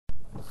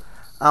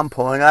I'm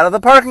pulling out of the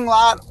parking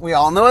lot. We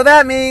all know what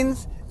that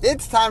means.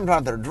 It's time to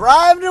either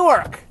drive to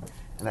work.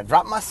 And I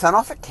dropped my son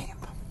off at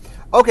camp.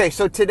 Okay,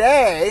 so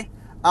today,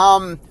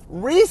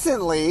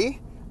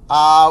 recently,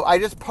 I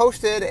just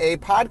posted a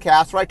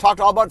podcast where I talked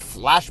all about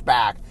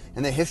flashback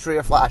and the history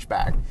of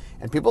flashback.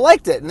 And people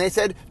liked it. And they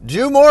said,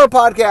 do more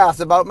podcasts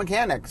about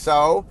mechanics.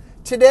 So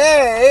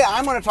today,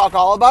 I'm going to talk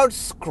all about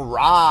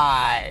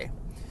Scry.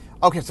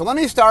 Okay, so let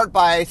me start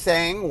by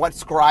saying what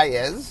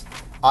Scry is.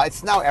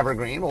 It's now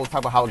Evergreen. We'll talk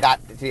about how it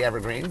got to be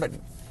Evergreen, but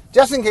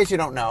just in case you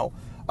don't know.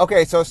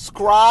 Okay, so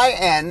Scry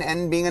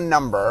N being a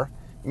number,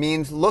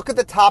 means look at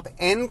the top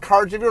N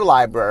cards of your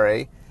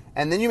library,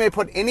 and then you may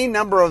put any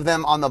number of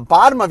them on the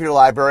bottom of your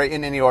library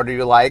in any order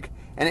you like,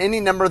 and any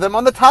number of them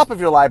on the top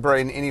of your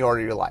library in any order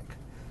you like.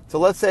 So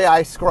let's say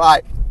I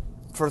scry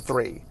for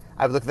 3.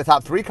 I would look at the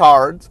top 3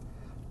 cards.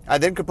 I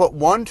then could put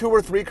 1, 2,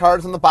 or 3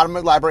 cards on the bottom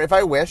of my library if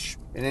I wish,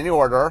 in any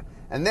order,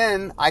 and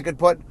then I could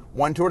put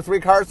 1, 2, or 3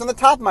 cards on the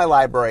top of my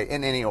library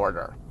in any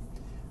order.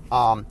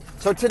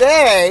 So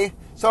today,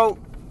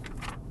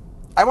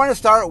 I want to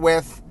start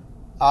with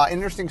an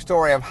interesting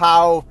story of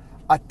how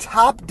a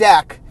top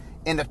deck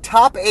in the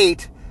top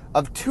 8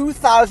 of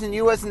 2,000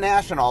 U.S.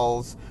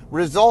 nationals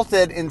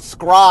resulted in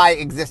Scry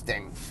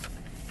existing.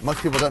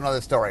 Most people don't know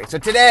this story. So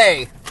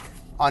today,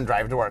 on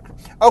Drive to Work.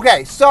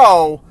 Okay,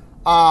 so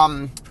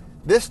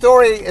this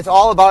story is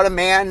all about a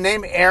man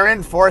named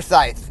Aaron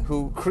Forsyth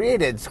who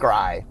created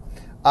Scry.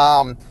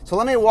 So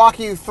let me walk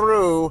you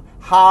through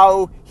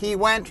how he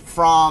went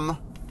from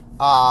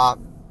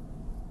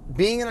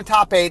being in the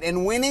top 8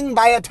 and winning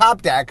by a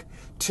top deck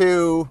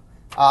to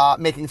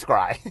making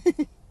Scry.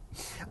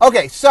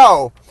 Okay,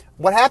 so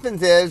what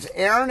happens is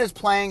Aaron is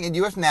playing in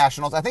U.S.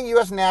 Nationals. I think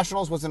U.S.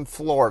 Nationals was in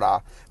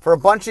Florida. For a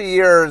bunch of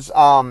years,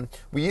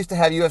 we used to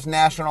have U.S.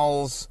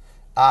 Nationals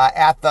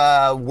at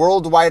the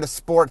Worldwide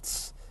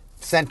Sports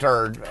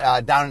Center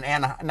down in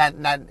Anaheim, not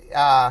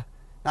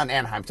in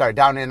Anaheim, sorry,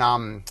 down in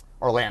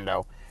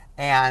Orlando.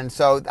 And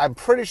so I'm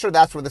pretty sure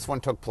that's where this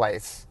one took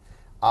place,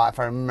 if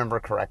I remember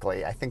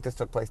correctly. I think this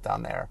took place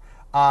down there.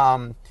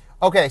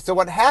 Okay, so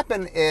what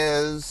happened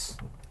is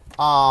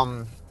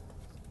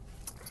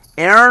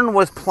Aaron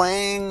was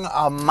playing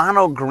a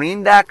mono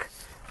green deck.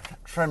 I'm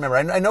trying to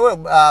remember. I know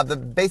the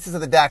basis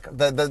of the deck,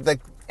 the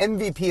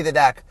MVP of the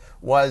deck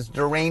was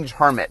Deranged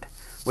Hermit,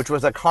 which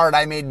was a card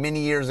I made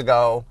many years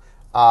ago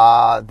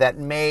that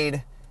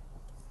made,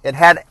 it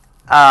had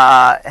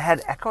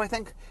Echo, I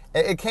think.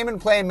 It came in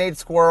play and made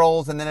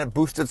squirrels, and then it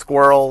boosted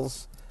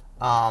squirrels.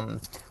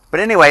 But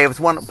anyway, it was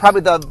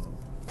probably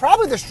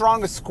the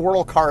strongest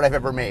squirrel card I've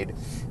ever made.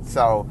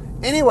 So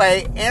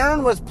anyway,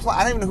 Aaron was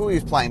I don't even know who he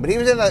was playing, but he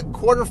was in the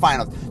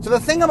quarterfinals. So the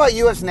thing about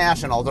U.S.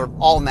 Nationals, or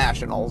all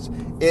Nationals,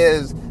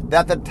 is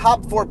that the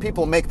top 4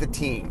 people make the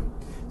team.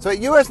 So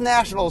at U.S.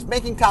 Nationals,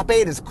 making top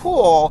 8 is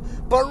cool,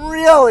 but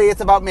really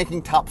it's about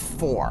making top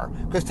 4,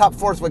 because top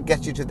 4 is what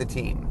gets you to the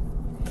team.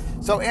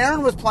 So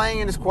Aaron was playing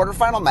in his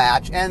quarterfinal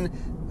match, and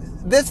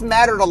this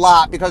mattered a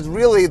lot because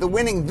really the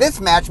winning this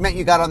match meant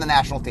you got on the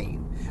national team.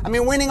 I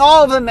mean, winning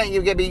all of them meant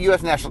you get to be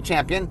U.S. national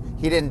champion.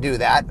 He didn't do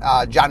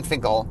that, John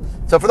Finkel.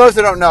 So for those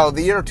who don't know,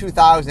 the year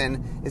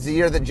 2000 is the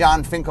year that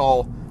John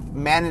Finkel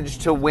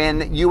managed to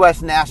win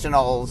U.S.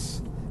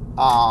 Nationals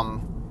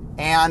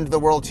and the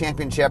World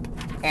Championship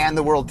and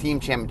the World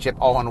Team Championship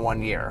all in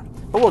one year.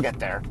 But we'll get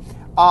there.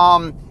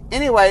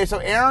 Anyway, so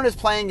Aaron is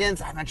playing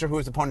against, I'm not sure who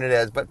his opponent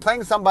is, but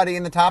playing somebody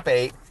in the top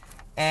 8.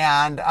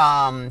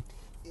 And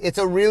it's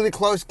a really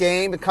close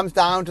game. It comes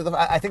down to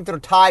I think they're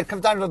tied. It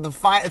comes down to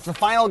it's the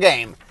final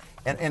game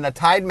in a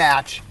tied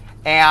match.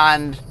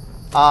 And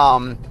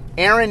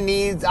Aaron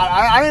needs,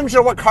 I'm not even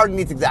sure what card he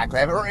needs exactly.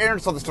 Aaron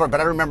told the story, but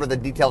I don't remember the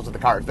details of the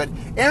cards. But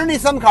Aaron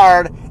needs some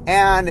card,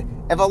 and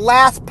at the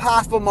last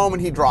possible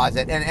moment, he draws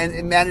it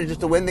and manages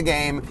to win the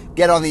game,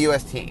 get on the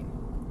U.S. team.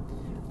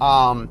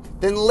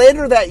 Then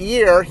later that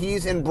year,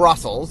 he's in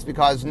Brussels,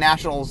 because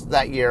Nationals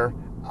that year,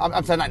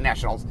 I'm sorry, not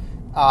Nationals,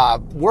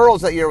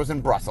 Worlds that year was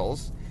in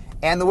Brussels.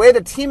 And the way the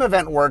team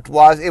event worked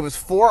was it was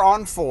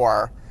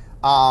 4-on-4.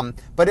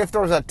 But if there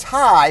was a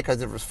tie, because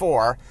there was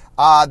 4,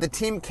 the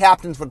team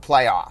captains would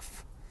play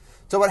off.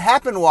 So what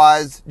happened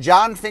was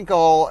John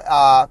Finkel,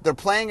 they're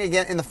playing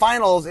again in the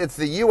finals. It's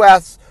the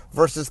U.S.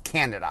 versus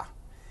Canada.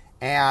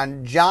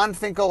 And John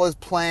Finkel is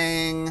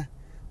playing,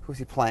 who's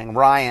he playing?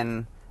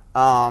 Ryan.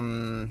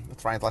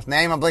 What's Ryan's last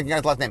name? I'm blanking on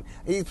his last name.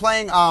 He's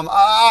playing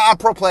a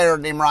pro player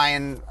named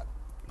Ryan.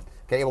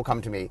 Okay, it will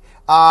come to me.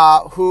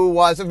 Who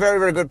was a very,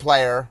 very good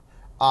player.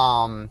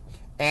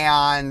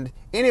 And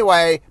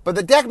anyway, but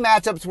the deck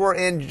matchups were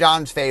in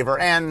John's favor,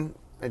 and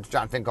it's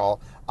John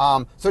Finkel.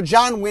 So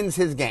John wins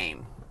his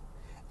game.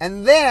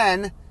 And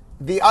then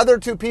the other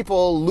 2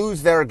 people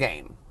lose their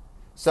game.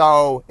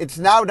 So it's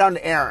now down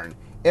to Aaron.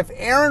 If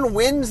Aaron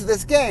wins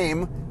this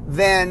game,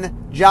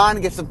 then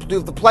John gets to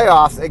do the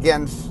playoffs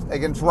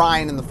against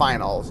Ryan in the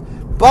finals.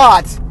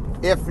 But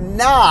if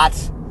not,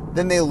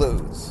 then they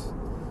lose.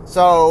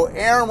 So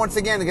Aaron, once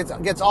again,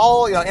 gets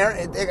all,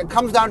 Aaron, it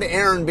comes down to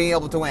Aaron being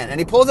able to win. And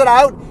he pulls it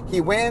out,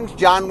 he wins,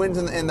 John wins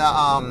in the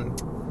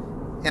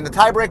in the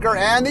tiebreaker,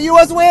 and the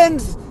U.S.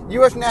 wins,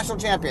 U.S. national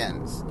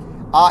champions.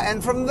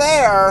 And from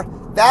there,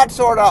 that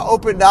sort of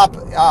opened up,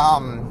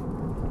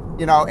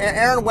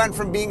 Aaron went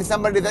from being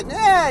somebody that,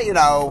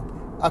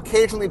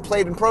 occasionally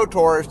played in Pro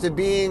Tours to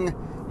being,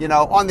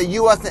 on the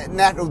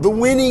the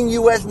winning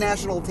U.S.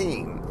 national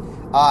team.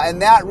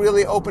 And that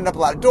really opened up a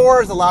lot of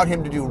doors, allowed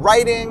him to do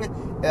writing.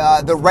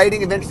 The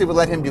writing eventually would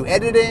let him do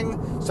editing.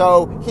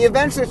 So he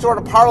eventually sort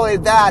of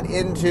parlayed that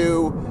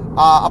into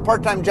a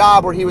part-time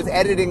job where he was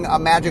editing a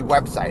Magic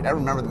website. I don't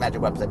remember the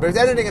Magic website, but he was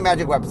editing a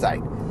Magic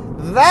website.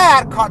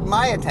 That caught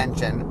my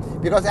attention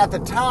because at the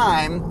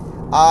time,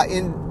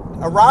 in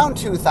around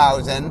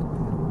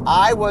 2000,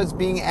 I was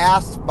being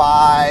asked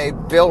by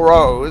Bill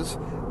Rose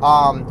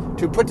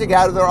to put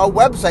together a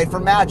website for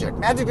Magic.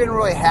 Magic didn't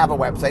really have a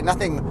website,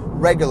 nothing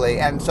regularly,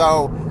 and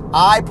so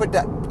I put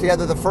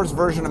together the first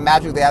version of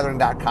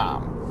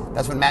MagicTheGathering.com.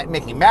 That's when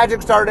Making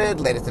Magic started,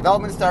 latest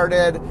development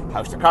started,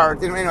 House of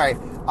Cards, anyway.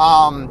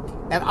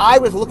 And I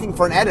was looking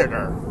for an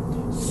editor.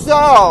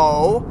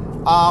 So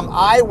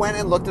I went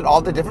and looked at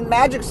all the different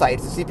Magic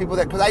sites to see people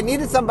because I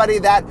needed somebody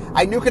that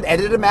I knew could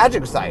edit a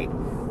Magic site.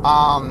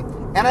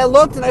 And I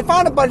looked and I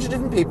found a bunch of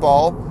different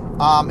people.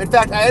 In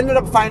fact, I ended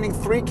up finding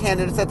 3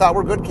 candidates I thought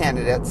were good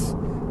candidates.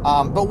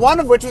 But one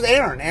of which was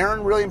Aaron.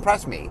 Aaron really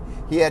impressed me.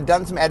 He had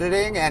done some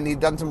editing and he'd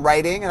done some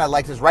writing, and I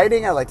liked his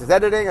writing, I liked his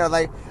editing, and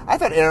I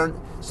thought Aaron.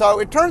 So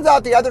it turns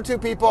out the other 2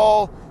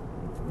 people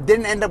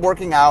didn't end up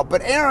working out.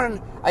 But Aaron,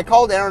 I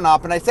called Aaron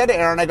up and I said to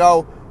Aaron, I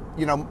go,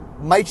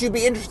 might you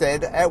be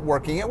interested at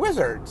working at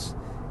Wizards?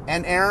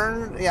 And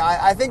Aaron,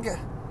 I think,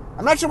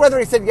 I'm not sure whether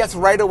he said yes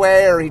right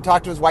away or he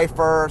talked to his wife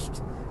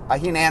first.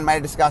 He and Ann might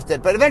have discussed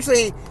it. But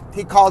eventually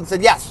he called and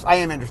said, yes, I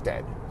am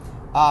interested.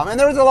 And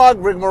there was a lot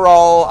of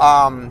rigmarole.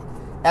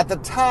 At the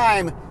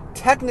time,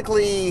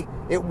 technically,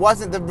 it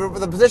wasn't,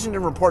 the position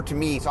didn't report to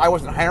me, so I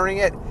wasn't hiring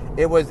it.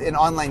 It was in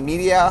online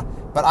media,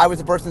 but I was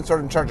the person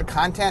sort of in charge of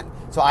content,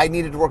 so I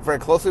needed to work very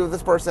closely with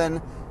this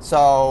person.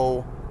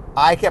 So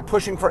I kept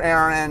pushing for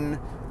Aaron,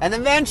 and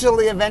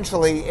eventually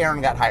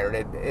Aaron got hired.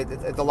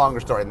 It's a longer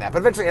story than that, but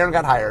eventually Aaron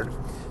got hired.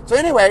 So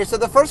anyway, so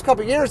the first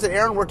couple of years that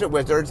Aaron worked at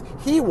Wizards,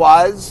 he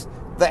was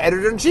the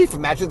editor-in-chief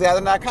of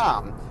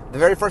MagicTheGathering.com, the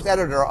very first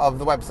editor of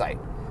the website.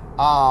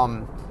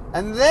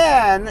 And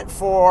then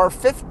for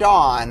Fifth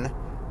Dawn,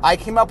 I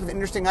came up with an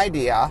interesting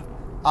idea.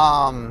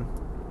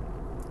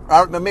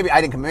 Maybe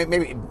I didn't come.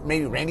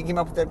 Maybe Randy came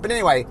up with it. But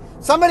anyway,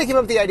 somebody came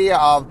up with the idea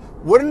of,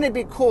 wouldn't it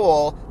be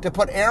cool to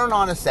put Aaron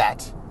on a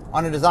set,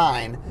 on a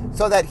design,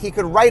 so that he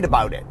could write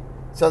about it?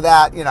 So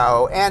that,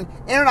 and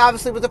Aaron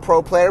obviously was a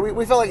pro player.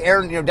 We felt like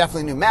Aaron,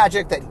 definitely knew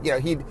Magic,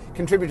 that, he'd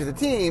contribute to the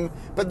team.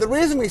 But the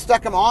reason we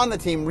stuck him on the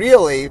team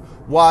really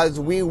was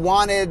we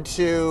wanted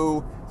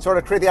to sort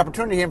of create the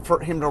opportunity for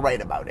him to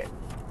write about it.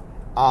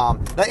 Now,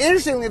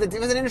 interestingly, it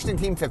was an interesting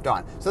team, Fifth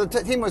Dawn. So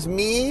the team was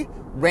me,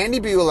 Randy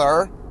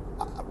Buehler,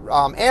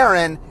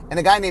 Aaron, and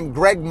a guy named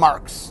Greg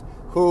Marks,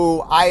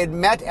 who I had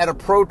met at a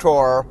Pro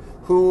Tour,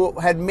 who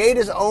had made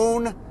his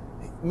own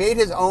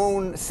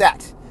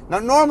set. Now,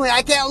 normally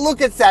I can't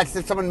look at sets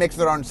if someone makes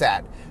their own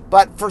set,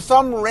 but for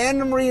some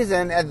random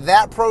reason at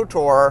that Pro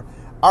Tour,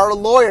 our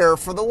lawyer,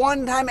 for the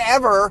one time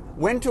ever,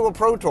 went to a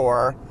Pro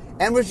Tour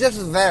and was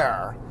just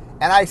there.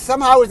 And I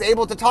somehow was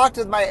able to talk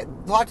to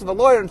the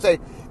lawyer and say,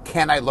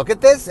 can I look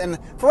at this? And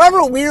for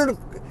whatever weird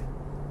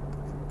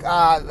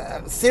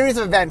series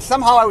of events,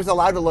 somehow I was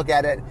allowed to look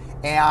at it,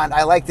 and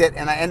I liked it,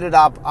 and I ended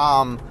up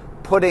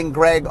putting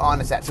Greg on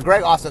a set. So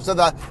Greg also, so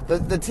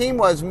the team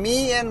was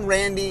me and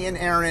Randy and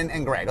Aaron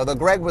and Greg, although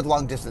Greg was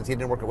long distance. He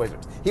didn't work at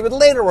Wizards. He would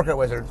later work at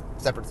Wizards,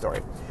 separate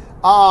story.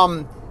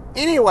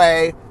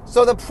 Anyway,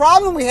 so the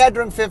problem we had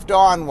during Fifth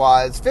Dawn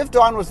was the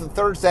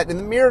 3rd set in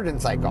the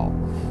Mirrodin cycle.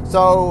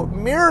 So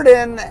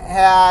Mirrodin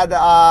had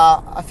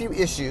a few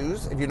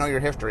issues, if you know your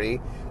history.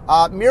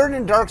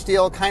 Mirrodin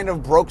Darksteel kind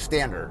of broke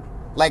standard,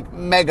 like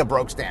mega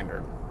broke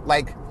standard.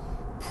 Like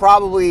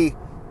probably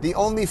the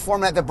only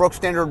format that broke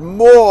standard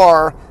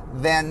more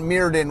than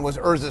Mirrodin was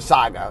Urza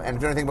Saga. And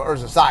if you know anything about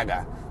Urza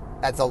Saga,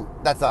 that's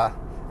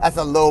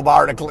a low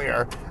bar to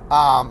clear,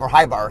 or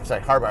high bar to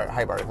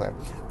clear.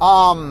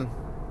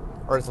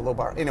 Or it's a low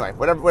bar. Anyway,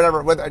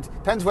 whatever. It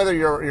depends whether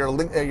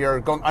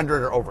you're going under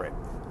it or over it,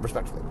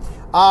 respectively.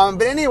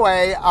 But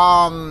anyway,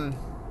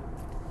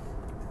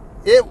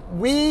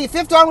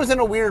 Fifth Dawn was in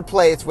a weird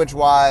place, which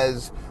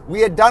was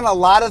we had done a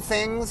lot of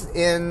things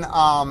in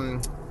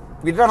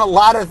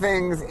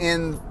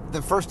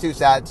the first 2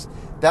 sets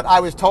that I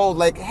was told,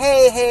 like,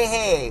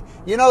 hey,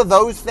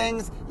 those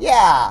things?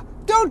 Yeah,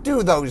 don't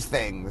do those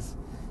things.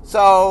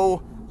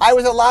 So I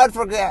was allowed,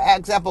 for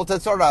example, to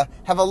sort of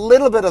have a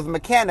little bit of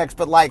mechanics,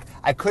 but like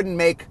I couldn't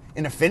make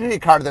an affinity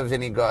card that was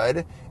any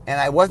good,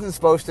 and I wasn't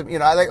supposed to,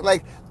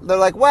 they're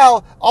like,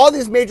 well, all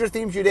these major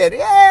themes you did,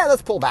 yeah,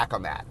 let's pull back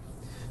on that.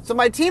 So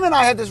my team and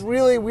I had this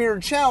really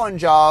weird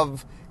challenge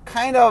of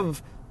kind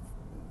of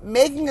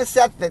making a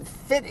set that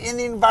fit in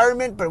the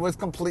environment, but it was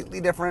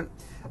completely different.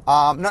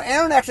 Now,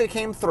 Aaron actually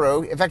came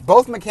through. In fact,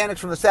 both mechanics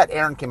from the set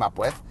Aaron came up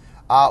with.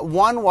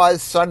 One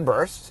was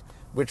Sunburst,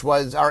 which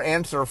was our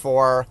answer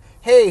for,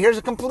 hey, here's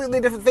a completely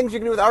different things you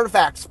can do with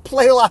artifacts.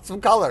 Play lots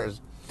of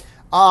colors.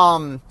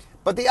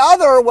 But the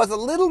other was a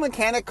little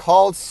mechanic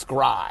called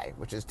Scry,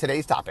 which is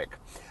today's topic.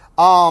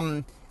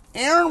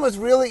 Aaron was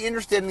really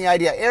interested in the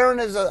idea. Aaron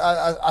is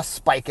a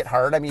spike at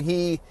heart. I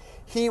mean,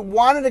 he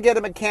wanted to get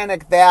a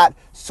mechanic that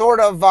sort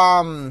of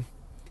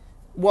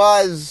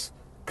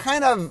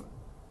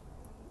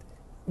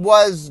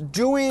was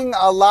doing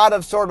a lot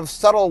of sort of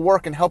subtle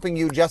work and helping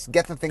you just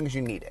get the things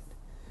you needed.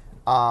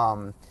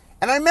 And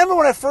I remember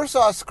when I first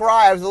saw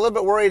Scry, I was a little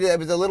bit worried it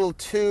was a little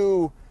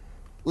too,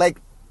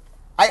 like,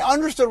 I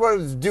understood what it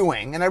was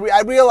doing, and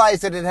I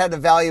realized that it had a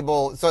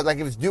valuable, so like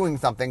it was doing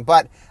something,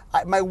 but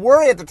my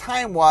worry at the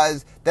time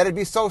was that it'd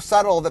be so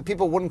subtle that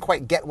people wouldn't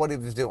quite get what it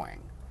was doing.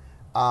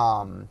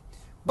 But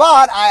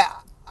I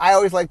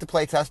always like to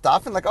play test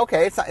stuff, and like,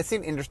 okay, it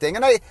seemed interesting,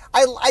 and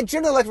I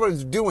generally liked what it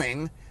was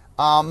doing.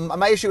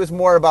 My issue was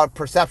more about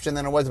perception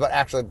than it was about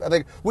actually. I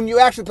think when you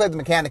actually played the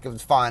mechanic, it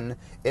was fun.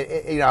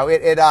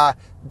 It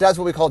does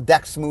what we call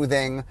deck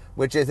smoothing,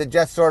 which is it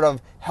just sort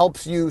of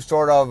helps you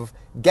sort of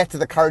get to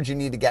the cards you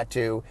need to get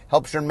to,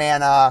 helps your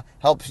mana,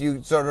 helps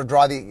you sort of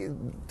draw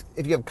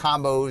if you have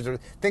combos or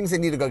things that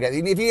need to go get.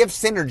 If you have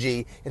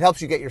synergy, it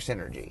helps you get your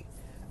synergy.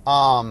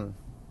 And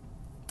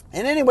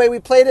anyway, we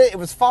played it. It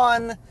was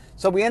fun.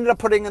 So we ended up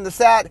putting in the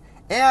set,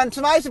 and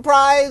to my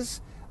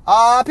surprise,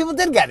 people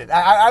did get it.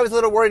 I was a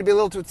little worried to be a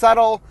little too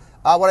subtle.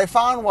 What I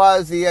found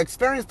was the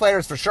experienced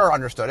players for sure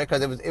understood it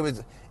because it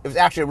was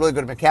actually a really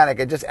good mechanic.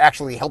 It just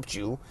actually helped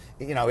you.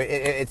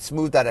 It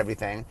smoothed out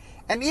everything.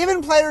 And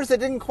even players that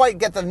didn't quite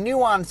get the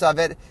nuance of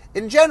it,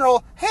 in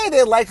general, hey,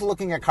 they liked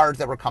looking at cards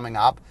that were coming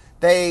up.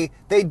 They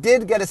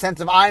did get a sense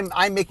of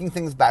I'm making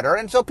things better,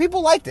 and so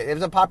people liked it. It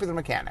was a popular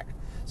mechanic.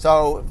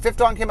 So Fifth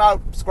Dawn came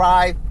out,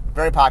 Scry,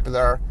 very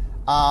popular.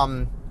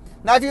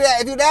 Now,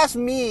 if you'd asked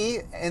me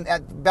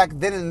back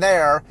then and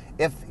there,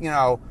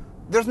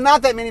 there's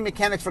not that many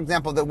mechanics, for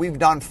example, that we've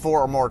done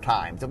 4 or more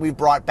times, that we've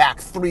brought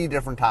back 3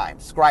 different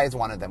times. Scry is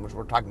one of them, which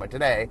we're talking about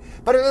today.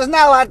 But there's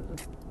not a lot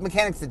of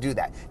mechanics that do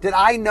that. Did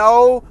I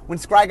know when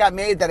Scry got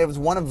made that it was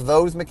one of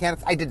those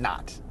mechanics? I did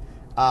not.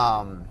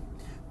 The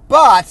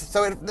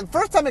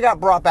first time it got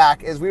brought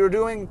back is we were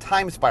doing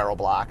Time Spiral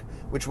block,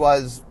 which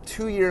was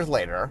 2 years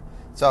later.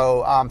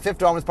 So Fifth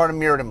Dawn was part of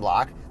Mirrodin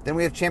block. Then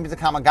we have Champions of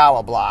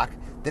Kamigawa block.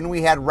 Then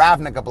we had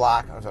Ravnica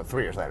block, so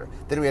 3 years later.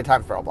 Then we had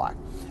Time Spiral block.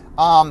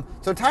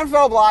 So Time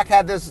Spiral block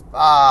had this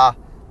block.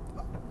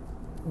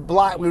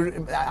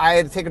 I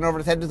had taken over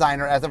as head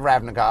designer as of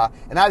Ravnica,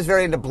 and I was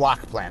very into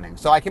block planning.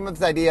 So I came up with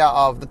this idea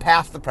of the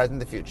past, the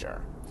present, the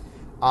future.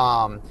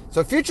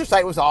 So Future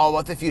Sight was all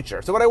about the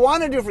future. So what I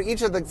want to do for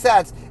each of the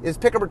sets is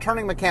pick a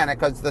returning mechanic,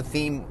 because the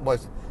theme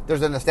was,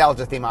 there's a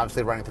nostalgia theme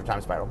obviously running through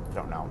Time Spiral, if you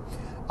don't know.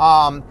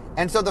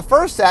 And so the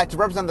first set, to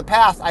represent the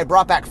past, I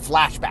brought back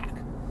Flashback.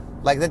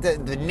 Like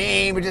the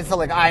name, it just felt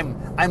like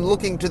I'm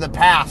looking to the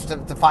past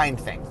to find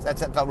things. That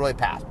felt really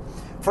past.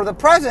 For the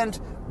present,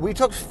 we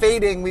took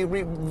Fading, we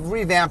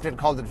revamped it,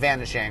 called it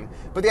Vanishing.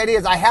 But the idea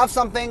is I have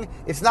something,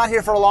 it's not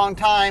here for a long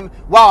time.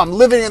 Wow, I'm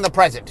living in the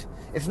present.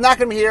 It's not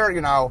going to be here,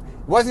 it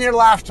wasn't here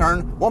last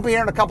turn, won't be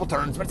here in a couple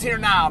turns, but it's here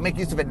now, make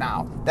use of it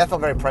now. That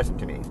felt very present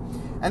to me.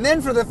 And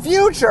then for the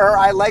future,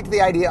 I liked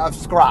the idea of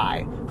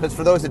Scry, because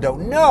for those that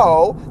don't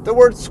know, the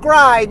word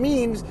Scry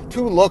means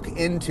to look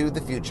into the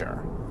future.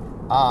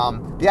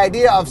 The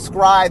idea of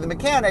Scry, the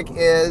mechanic,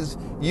 is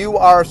you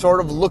are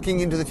sort of looking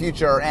into the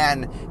future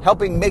and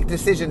helping make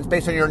decisions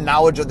based on your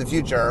knowledge of the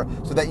future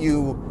so that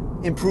you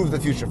improve the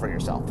future for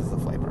yourself, is the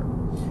flavor.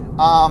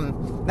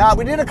 Now,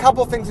 we did a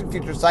couple things in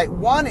Future Sight.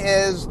 One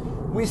is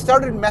we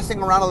started messing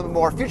around a little bit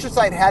more. Future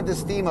Sight had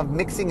this theme of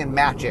mixing and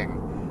matching.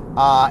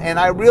 And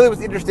I really was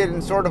interested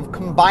in sort of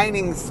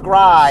combining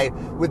Scry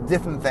with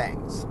different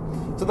things.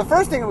 So the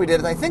first thing that we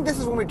did is, I think this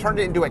is when we turned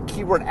it into a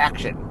keyword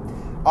action.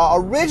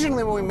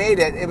 Originally, when we made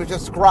it, it was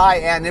just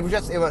Scry, and it was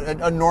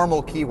a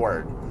normal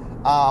keyword.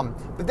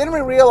 But then we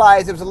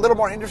realized it was a little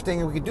more interesting,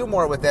 and we could do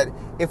more with it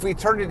if we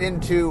turned it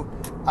into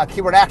a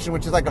keyword action,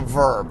 which is like a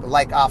verb,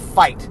 like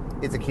fight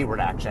is a keyword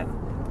action.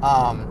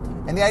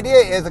 And the idea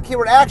is a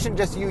keyword action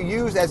just you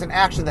use as an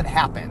action that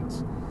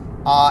happens.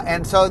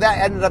 And so that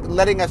ended up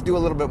letting us do a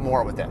little bit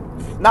more with it.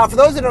 Now, for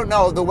those that don't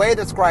know, the way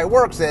that Scry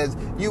works is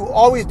you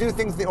always do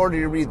things in the order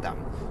you read them.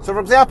 So, for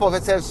example,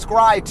 if it says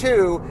Scry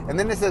 2, and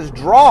then it says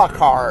draw a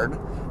card,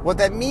 what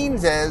that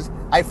means is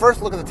I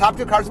first look at the top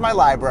 2 cards in my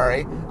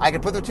library. I can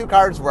put the 2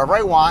 cards wherever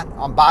I want,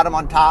 on bottom,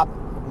 on top,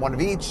 one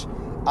of each.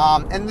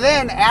 And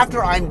then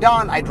after I'm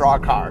done, I draw a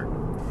card.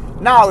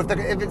 Now, if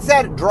it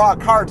said draw a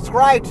card,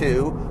 Scry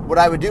 2, what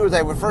I would do is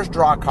I would first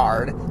draw a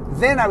card,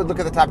 then I would look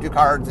at the top 2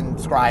 cards and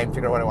Scry and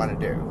figure out what I want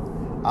to do.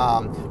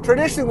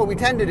 Traditionally, what we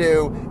tend to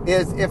do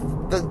is if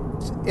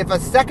a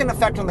second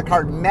effect on the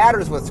card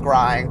matters with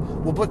scrying,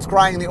 we'll put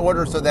scrying in the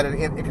order so that it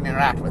can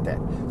interact with it.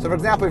 So, for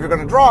example, if you're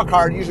going to draw a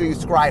card, usually you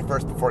scry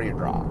first before you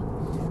draw.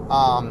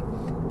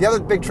 The other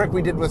big trick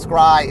we did with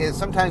scry is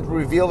sometimes we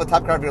reveal the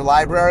top card of your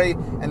library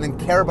and then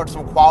care about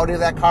some quality of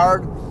that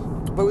card,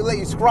 but we let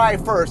you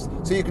scry first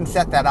so you can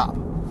set that up.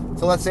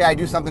 So let's say I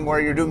do something where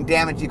you're doing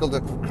damage equal to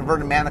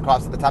converted mana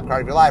cost of the top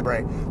card of your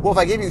library. Well, if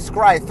I give you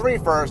Scry 3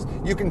 first,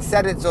 you can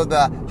set it so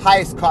the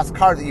highest cost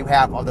card that you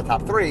have of the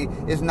top 3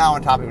 is now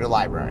on top of your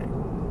library.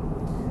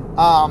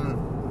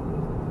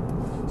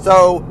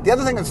 So the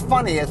other thing that's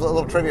funny is a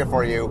little trivia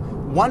for you.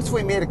 Once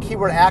we made a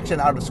keyword action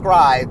out of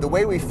Scry, the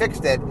way we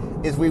fixed it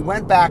is we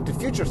went back to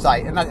Future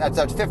Sight, and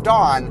that's Fifth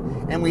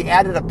Dawn, and we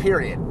added a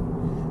period.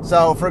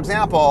 So, for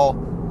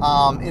example,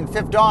 in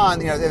Fifth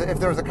Dawn, if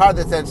there was a card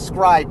that said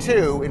Scry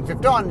 2, in Fifth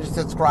Dawn it just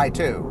said Scry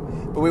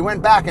 2. But we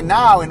went back, and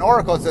now in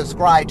Oracle it says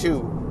Scry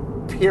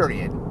 2,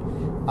 period.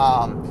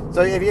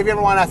 So if you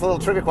ever want to ask a little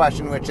trivia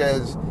question, which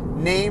is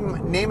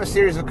name a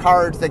series of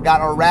cards that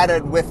got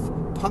errated with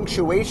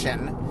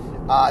punctuation,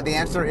 the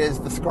answer is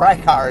the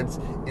Scry cards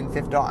in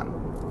Fifth Dawn.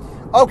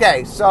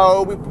 Okay,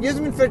 so we used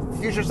them in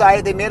Future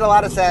Sight. They made a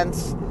lot of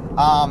sense.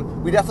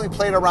 We definitely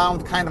played around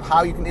with kind of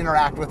how you can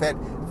interact with it.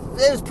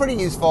 It was pretty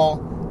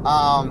useful.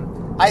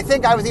 I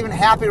think I was even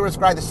happier with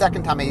Scry the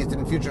second time I used it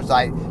in Future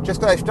Sight, just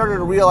because I started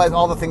to realize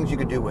all the things you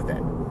could do with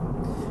it.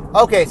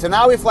 Okay, so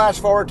now we flash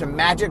forward to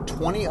Magic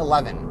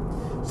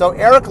 2011. So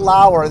Eric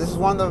Lauer, this is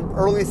one of the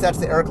early sets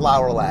that Eric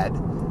Lauer led.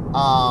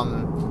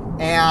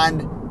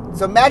 And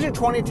so Magic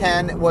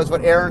 2010 was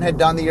what Aaron had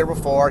done the year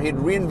before. He'd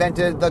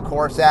reinvented the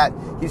core set.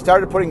 He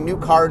started putting new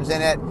cards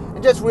in it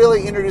and just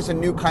really introduced a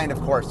new kind of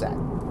core set.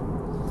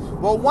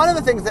 Well, one of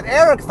the things that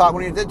Eric thought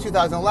when he did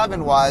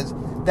 2011 was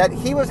that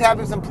he was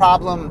having some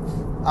problem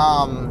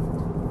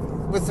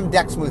with some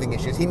deck smoothing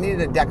issues. He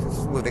needed a deck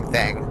smoothing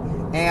thing.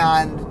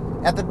 And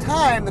at the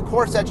time, the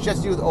core sets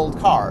just used old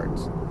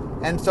cards.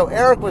 And so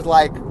Eric was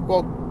like,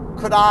 well,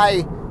 could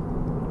I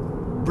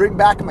bring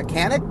back a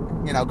mechanic?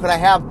 Could I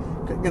have,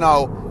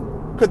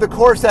 could the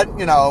core set,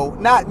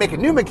 not make a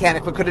new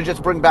mechanic, but could it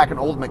just bring back an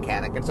old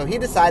mechanic? And so he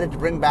decided to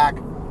bring back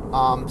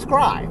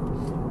Scry.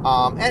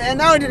 And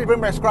not only did he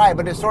bring back Scry,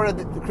 but it sort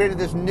of created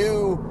this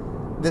new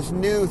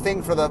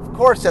thing for the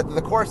core set. That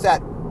the core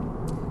set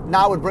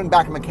now would bring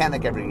back a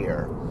mechanic every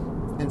year.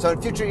 And so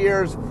in future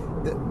years,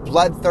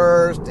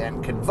 Bloodthirst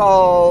and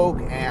Convoke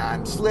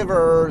and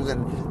Slivers,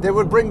 and they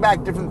would bring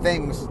back different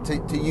things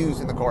to use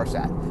in the core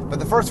set. But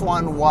the first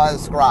one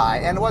was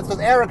Scry, and it was because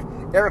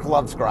Eric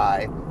loved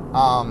Scry.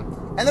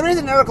 And the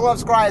reason Eric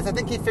loves Scry is I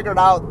think he figured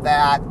out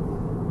that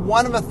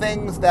one of the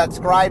things that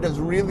Scry does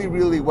really,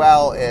 really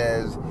well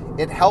is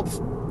it helps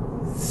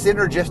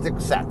synergistic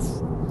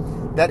sets.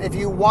 That if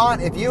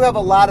you have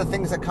a lot of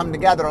things that come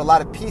together, a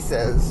lot of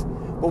pieces,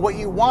 but what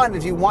you want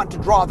is you want to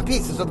draw the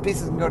pieces so the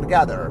pieces can go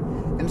together.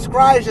 And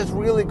Scry is just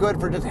really good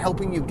for just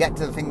helping you get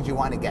to the things you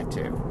want to get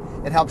to.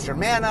 It helps your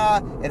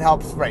mana, it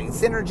helps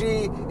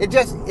synergy, it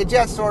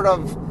just sort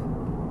of,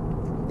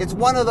 it's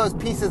one of those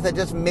pieces that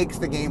just makes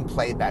the game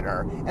play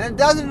better. And it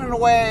does it in a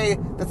way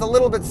that's a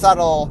little bit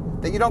subtle,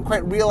 that you don't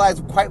quite realize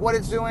quite what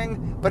it's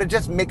doing, but it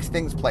just makes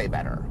things play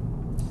better.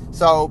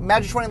 So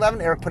Magic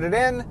 2011, Eric put it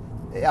in.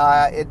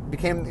 It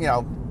became,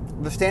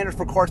 the standard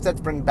for core sets,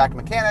 bring back a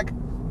mechanic.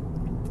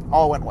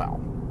 All went well.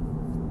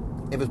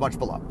 It was much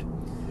beloved.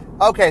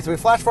 Okay, so we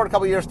flash forward a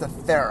couple years to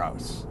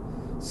Theros.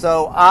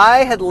 So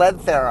I had led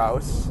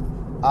Theros,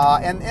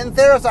 and in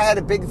Theros I had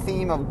a big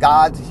theme of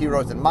gods,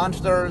 heroes, and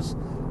monsters.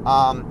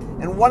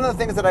 And one of the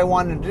things that I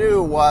wanted to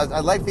do was I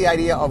liked the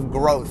idea of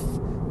growth,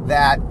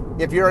 that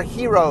if you're a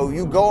hero,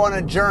 you go on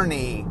a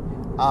journey,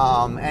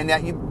 and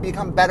that you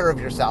become better of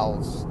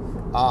yourselves.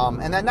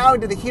 And that not only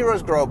did the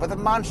heroes grow, but the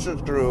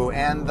monsters grew,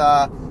 and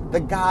the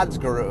gods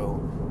grew.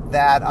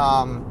 That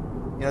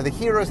the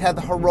heroes had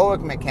the heroic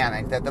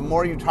mechanic, that the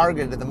more you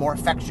targeted, the more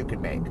effects you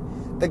could make.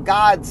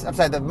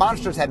 The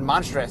monsters had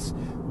monstrous,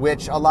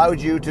 which allowed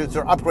you to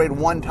sort of upgrade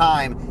one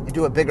time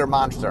into a bigger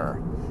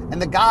monster.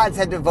 And the gods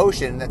had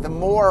devotion, that the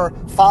more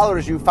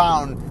followers you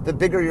found, the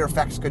bigger your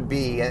effects could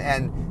be.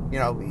 And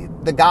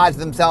the gods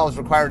themselves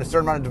required a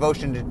certain amount of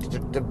devotion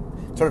to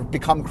sort of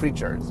become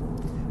creatures.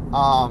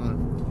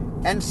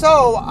 And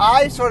so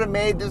I sort of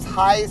made this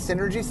high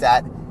synergy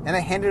set, and I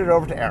handed it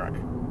over to Eric.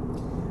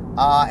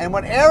 And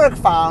what Eric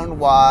found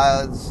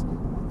was,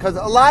 because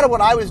a lot of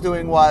what I was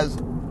doing was,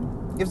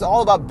 it was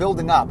all about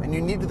building up, and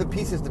you needed the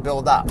pieces to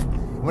build up.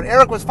 And what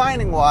Eric was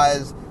finding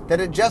was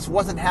that it just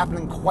wasn't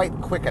happening quite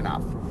quick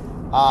enough.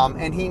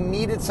 And he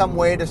needed some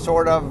way to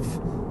sort of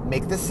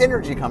make the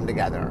synergy come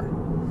together.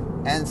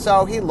 And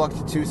so he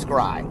looked to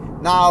Scry.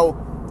 Now,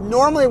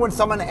 normally when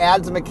someone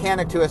adds a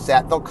mechanic to a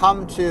set, they'll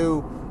come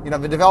to,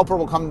 the developer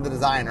will come to the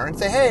designer and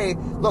say, hey,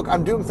 look,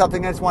 I'm doing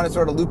something, I just want to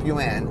sort of loop you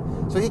in.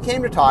 So he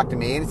came to talk to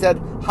me and he said,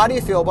 how do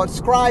you feel about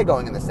Scry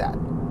going in the set?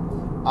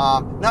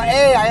 Now,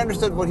 I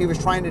understood what he was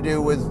trying to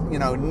do was,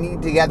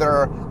 knead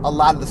together a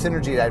lot of the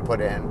synergy that I'd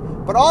put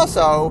in. But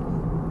also,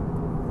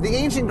 the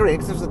ancient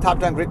Greeks, this was a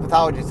top-down Greek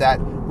mythology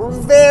set, were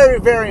very,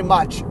 very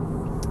much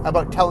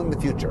about telling the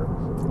future,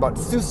 about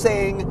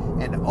soothsaying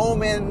and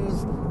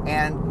omens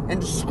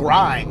and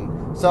scrying.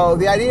 So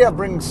the idea of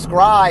bringing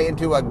Scry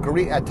into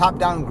a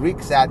top-down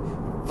Greek set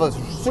was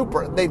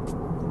made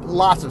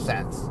lots of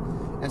sense.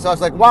 And so I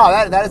was like,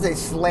 wow, that is a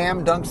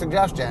slam dunk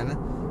suggestion.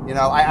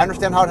 I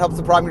understand how it helps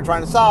the problem you're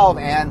trying to solve,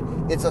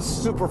 and it's a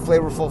super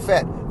flavorful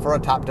fit for a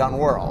top-down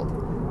world.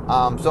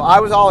 So I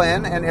was all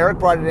in, and Eric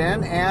brought it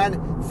in, and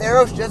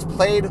Theros just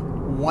played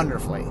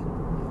wonderfully.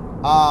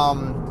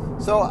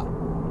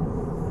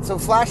 So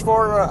flash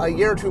forward a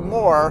year or two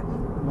more,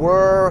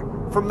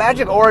 for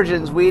Magic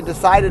Origins, we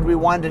decided we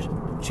wanted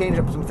to change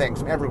up some things,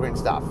 some evergreen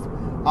stuff.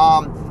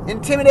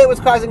 Intimidate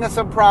was causing us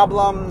some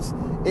problems.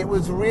 It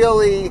was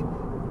really,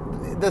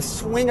 the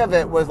swing of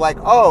it was like,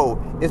 oh,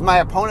 is my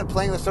opponent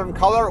playing a certain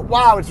color?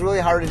 Wow, it's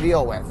really hard to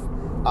deal with.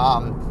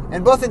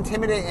 And both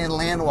Intimidate and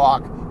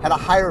Landwalk had a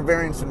higher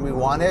variance than we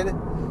wanted.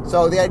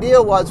 So the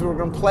idea was we were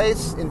going to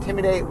place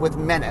Intimidate with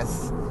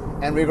Menace,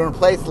 and we were going to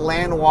place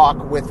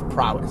Landwalk with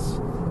Prowess.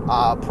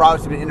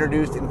 Prowess had been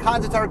introduced in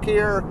Khans of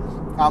Tarkir.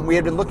 We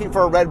had been looking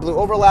for a red-blue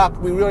overlap.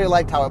 We really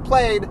liked how it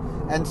played,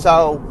 and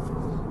so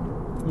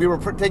we were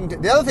taking.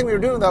 The other thing we were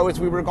doing, though, is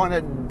we were going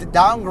to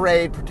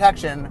downgrade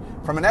protection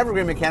from an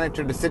evergreen mechanic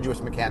to a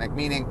deciduous mechanic,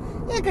 meaning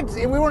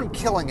we weren't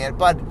killing it,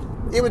 but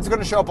it was going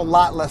to show up a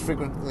lot less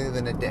frequently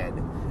than it did.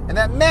 And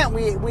that meant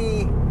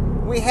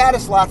we had a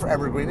slot for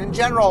evergreen. In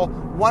general,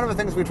 one of the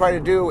things we try to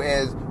do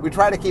is we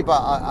try to keep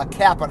a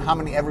cap on how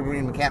many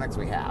evergreen mechanics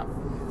we have.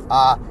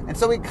 And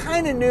so we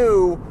kind of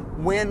knew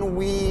when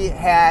we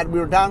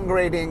were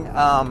downgrading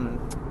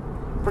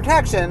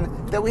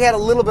protection that we had a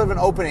little bit of an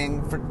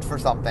opening for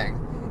something.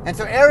 And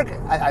so Eric,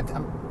 I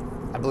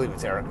believe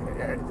it's Eric.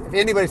 If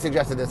anybody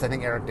suggested this, I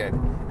think Eric did.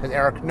 Because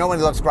Eric, no one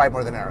loves Scribe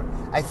more than Eric.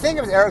 I think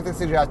it was Eric that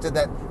suggested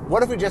that,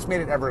 what if we just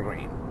made it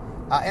evergreen?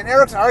 And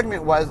Eric's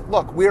argument was,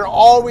 look, we're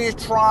always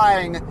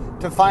trying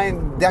to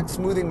find deck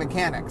smoothing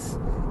mechanics.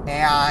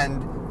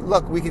 And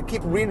look, we could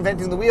keep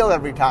reinventing the wheel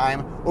every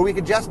time, or we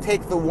could just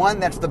take the one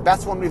that's the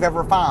best one we've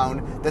ever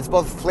found, that's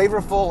both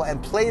flavorful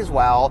and plays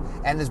well,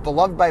 and is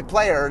beloved by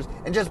players,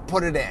 and just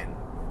put it in.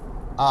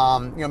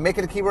 Make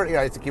it a keyword,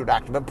 it's a keyword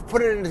action, but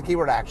put it into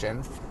keyword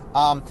action.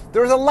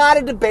 There was a lot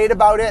of debate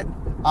about it.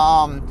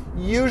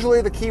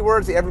 Usually the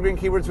keywords, the evergreen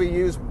keywords we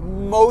use,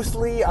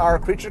 mostly are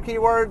creature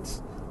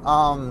keywords.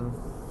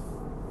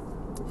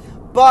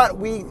 But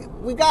we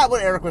got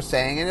what Eric was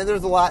saying, and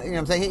there's a lot,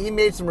 I'm saying, he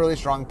made some really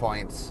strong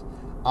points.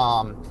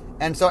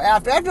 And so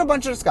after a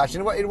bunch of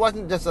discussion, it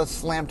wasn't just a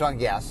slam dunk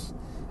yes.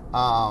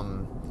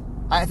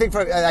 I think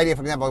for an idea,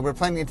 for example, we were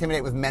playing the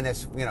Intimidate with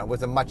Menace,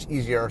 was a much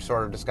easier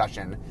sort of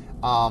discussion.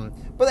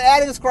 But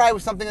adding the Scry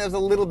was something that was a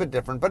little bit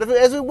different. But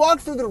as we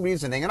walked through the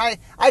reasoning, and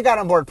I got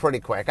on board pretty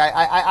quick.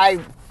 I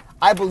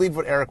believed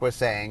what Eric was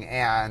saying,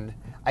 and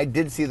I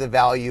did see the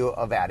value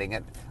of adding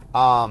it.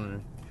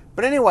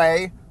 But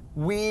anyway,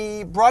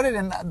 we brought it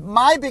in.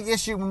 My big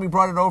issue when we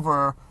brought it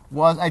over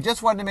was I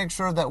just wanted to make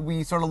sure that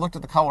we sort of looked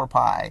at the color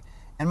pie.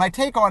 And my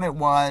take on it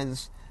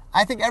was,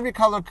 I think every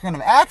color can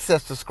have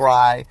access to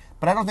Scry,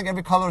 but I don't think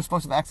every color is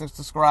supposed to have access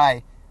to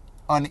Scry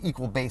on an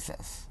equal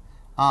basis.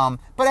 But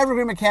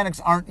evergreen mechanics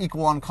aren't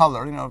equal on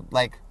color.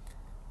 Like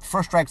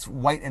First Strike's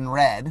white and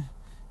red.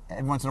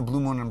 Every once in a blue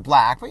moon and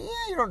black. But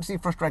you don't see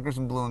First Strikers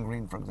in blue and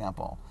green, for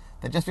example.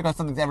 That just because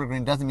something's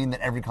evergreen doesn't mean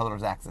that every color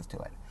has access to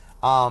it.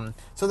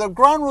 So the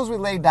ground rules we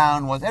laid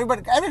down was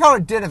every color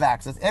did have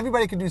access.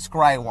 Everybody could do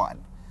Scry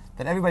 1.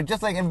 That everybody,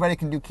 just like everybody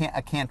can do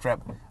a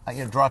cantrip,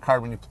 draw a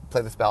card when you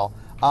play the spell.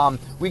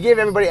 We gave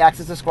everybody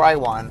access to Scry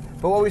 1.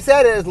 But what we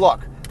said is,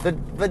 look, the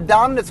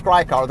dominant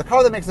Scry color, the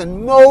color that makes the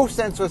most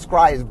sense with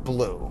Scry is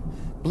blue.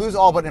 Blue's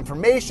all about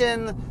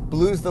information.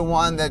 Blue's the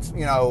one that's,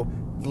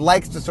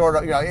 likes to sort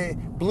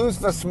of, blue's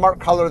the smart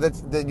color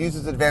that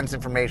uses advanced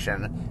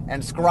information.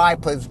 And Scry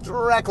plays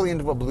directly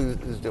into what blue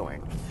is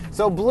doing.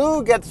 So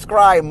blue gets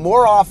Scry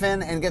more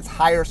often and gets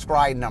higher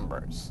Scry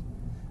numbers.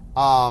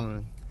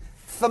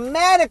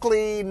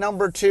 Thematically,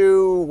 number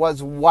 2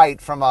 was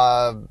white from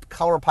a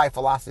color pie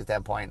philosophy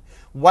standpoint.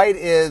 White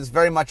is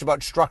very much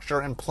about structure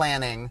and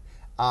planning,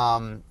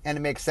 and it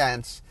makes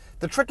sense.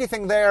 The tricky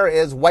thing there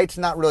is white's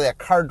not really a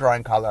card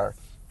drawing color.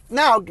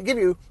 Now, to give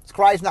you,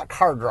 Scry's not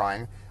card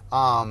drawing.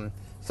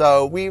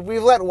 So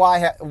we've let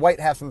white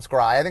have some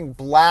Scry. I think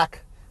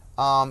black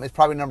is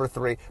probably number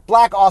 3.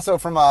 Black also,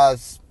 from a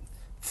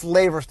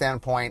flavor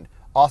standpoint,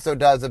 also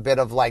does a bit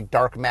of like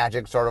dark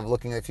magic, sort of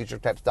looking at the future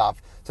type stuff.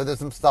 So there's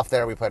some stuff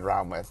there we played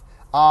around with.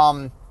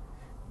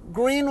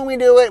 Green, when we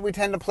do it, we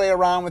tend to play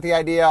around with the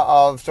idea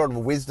of sort of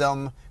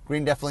wisdom.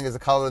 Green definitely is a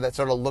color that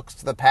sort of looks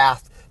to the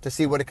past to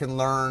see what it can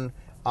learn,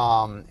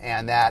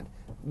 and that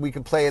we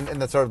can play in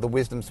the sort of the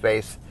wisdom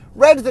space.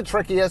 Red's the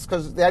trickiest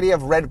because the idea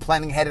of red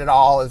planning ahead at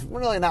all is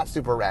really not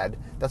super red.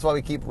 That's why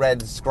we keep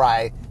red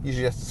Scry,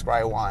 usually just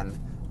Scry 1.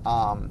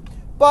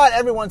 But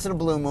every once in a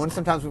blue moon,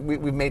 sometimes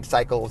we've made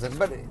cycles.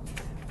 But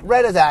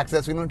red has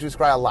access. We don't do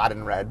Scry a lot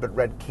in red, but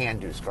red can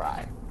do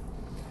Scry.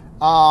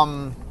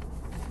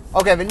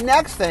 Okay, the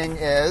next thing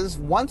is,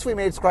 once we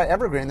made Scry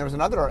Evergreen, there was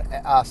another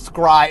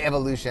Scry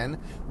evolution,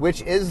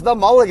 which is the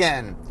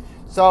Mulligan.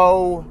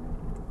 So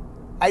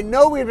I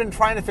know we've been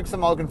trying to fix the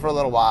Mulligan for a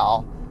little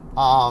while.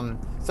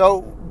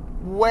 So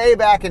way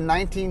back in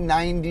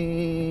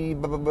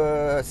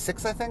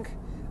 1996, I think,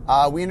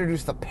 we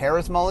introduced the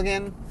Paris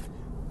Mulligan,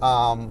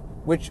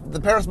 which the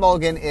Paris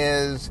Mulligan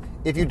is,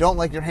 if you don't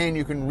like your hand,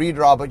 you can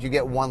redraw, but you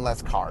get one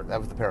less card. That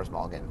was the Paris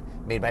Mulligan,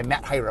 made by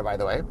Matt Hyra, by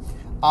the way.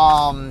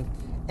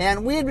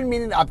 And we had been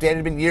meaning to update it. It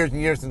had been years and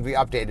years since we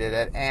updated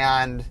it.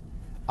 And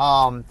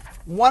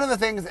one of the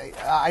things,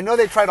 I know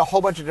they tried a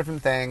whole bunch of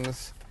different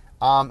things.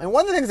 And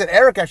one of the things that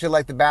Eric actually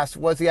liked the best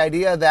was the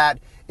idea that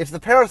it's the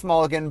Paris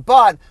Mulligan,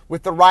 but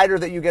with the rider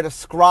that you get a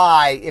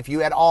scry if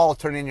you at all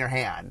turn in your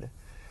hand.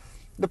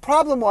 The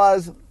problem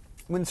was,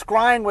 when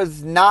scrying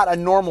was not a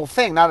normal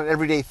thing, not an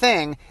everyday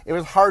thing, it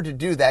was hard to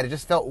do that. It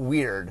just felt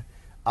weird.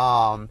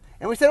 And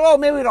we said, well,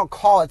 maybe we don't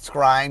call it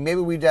scrying.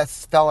 Maybe we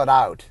just spell it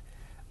out.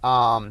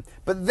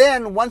 But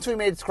then once we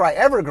made scry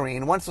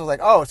evergreen, once it was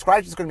like, oh, scry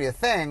is just going to be a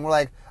thing, we're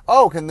like,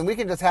 oh, then we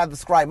can just have the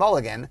scry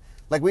mulligan.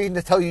 Like, we can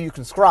just tell you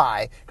can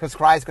scry, because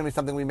scry is going to be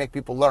something we make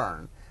people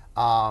learn.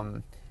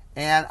 And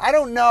I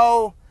don't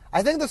know.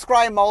 I think the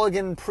scry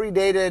mulligan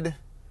predated,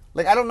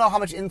 like, I don't know how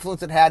much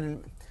influence it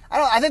had.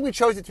 I think we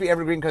chose it to be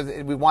evergreen because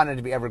we wanted it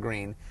to be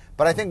evergreen.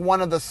 But I think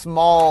one of the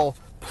small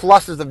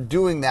pluses of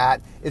doing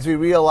that is we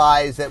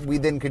realized that we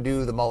then could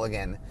do the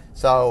mulligan.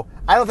 So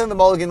I don't think the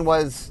mulligan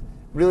was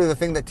really the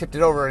thing that tipped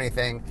it over or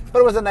anything, but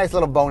it was a nice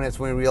little bonus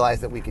when we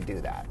realized that we could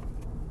do that.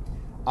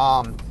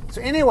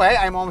 So anyway,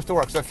 I'm almost to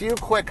work. So a few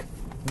quick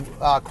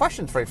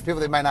questions for you, for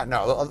people that might not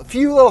know. A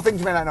few little things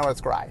you might not know about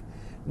scry.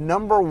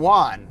 Number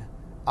one,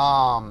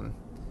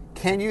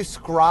 can you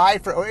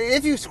scry for, or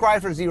if you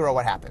scry for 0,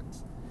 what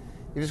happens?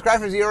 If you scry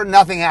for 0,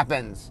 nothing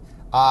happens.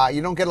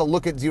 You don't get a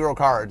look at 0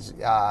 cards.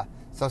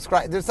 So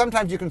there's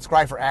sometimes you can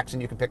scry for X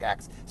and you can pick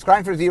X.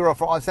 Scrying for 0,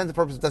 for all intents and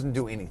purposes, doesn't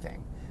do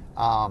anything.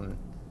 Like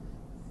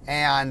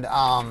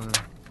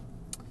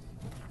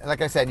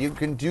I said, you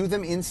can do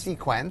them in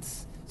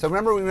sequence. So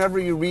remember, whenever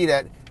you read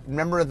it,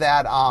 remember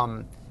that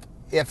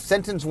if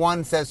sentence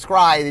 1 says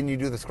scry, then you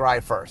do the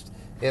scry first.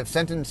 If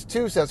sentence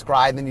 2 says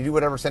scry, then you do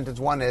whatever sentence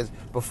 1 is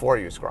before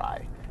you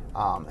scry.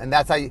 And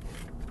that's how you...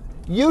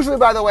 Usually,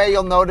 by the way,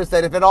 you'll notice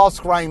that if at all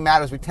scrying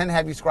matters, we tend to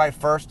have you scry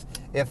first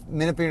if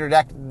manipulating your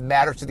deck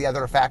matters to the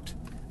other effect.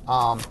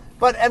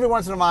 But every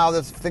once in a while,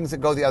 there's things that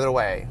go the other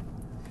way.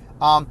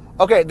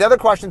 Okay, the other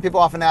question people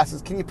often ask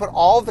is, can you put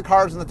all of the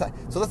cards on the top?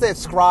 So let's say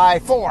it's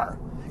scry 4.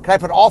 Can I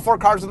put all 4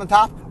 cards on the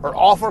top or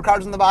all 4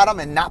 cards on the bottom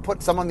and not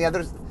put some on the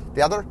other?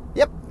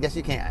 Yep, yes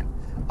you can.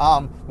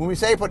 When we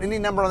say put any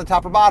number on the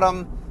top or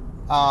bottom,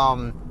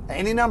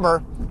 any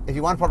number, if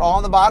you want to put all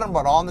on the bottom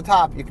but all on the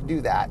top, you can do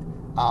that.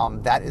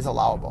 That is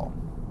allowable.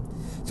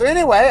 So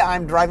anyway,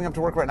 I'm driving up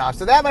to work right now.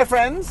 So that, my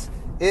friends,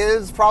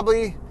 is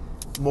probably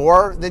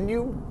more than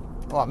you...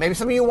 Well, maybe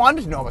some of you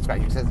wanted to know about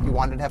Scry. You said you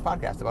wanted to have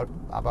podcasts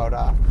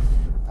about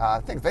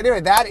things. But anyway,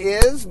 that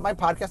is my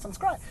podcast on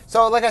Scry.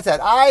 So like I said,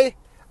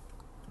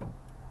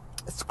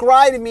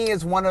 Scry to me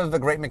is one of the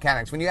great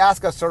mechanics. When you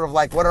ask us sort of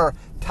like what are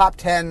top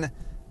 10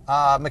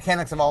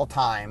 mechanics of all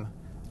time,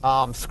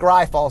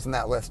 Scry falls in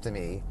that list to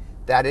me.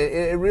 That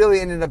it really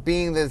ended up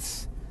being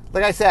this,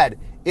 like I said,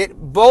 it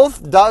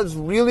both does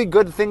really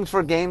good things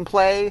for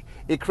gameplay,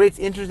 it creates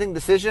interesting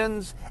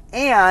decisions,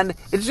 and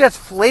it's just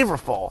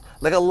flavorful.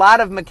 Like a lot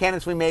of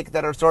mechanics we make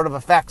that are sort of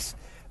effects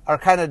are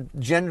kind of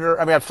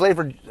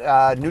flavor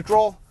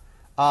neutral,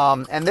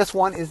 and this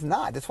one is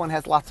not. This one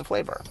has lots of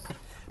flavor.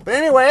 But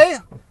anyway,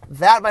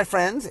 that, my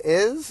friends,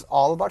 is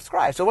all about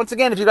Scry. So once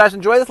again, if you guys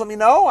enjoy this, let me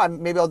know.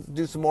 Maybe I'll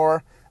do some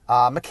more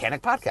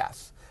mechanic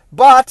podcasts.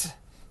 But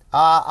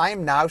I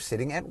am now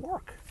sitting at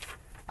work.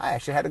 I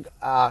actually had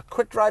a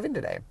quick drive in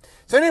today.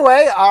 So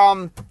anyway,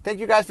 thank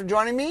you guys for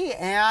joining me.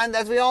 And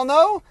as we all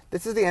know,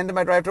 this is the end of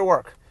my drive to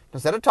work.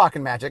 Instead of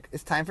talking magic,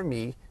 it's time for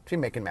me to be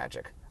making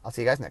magic. I'll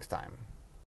see you guys next time.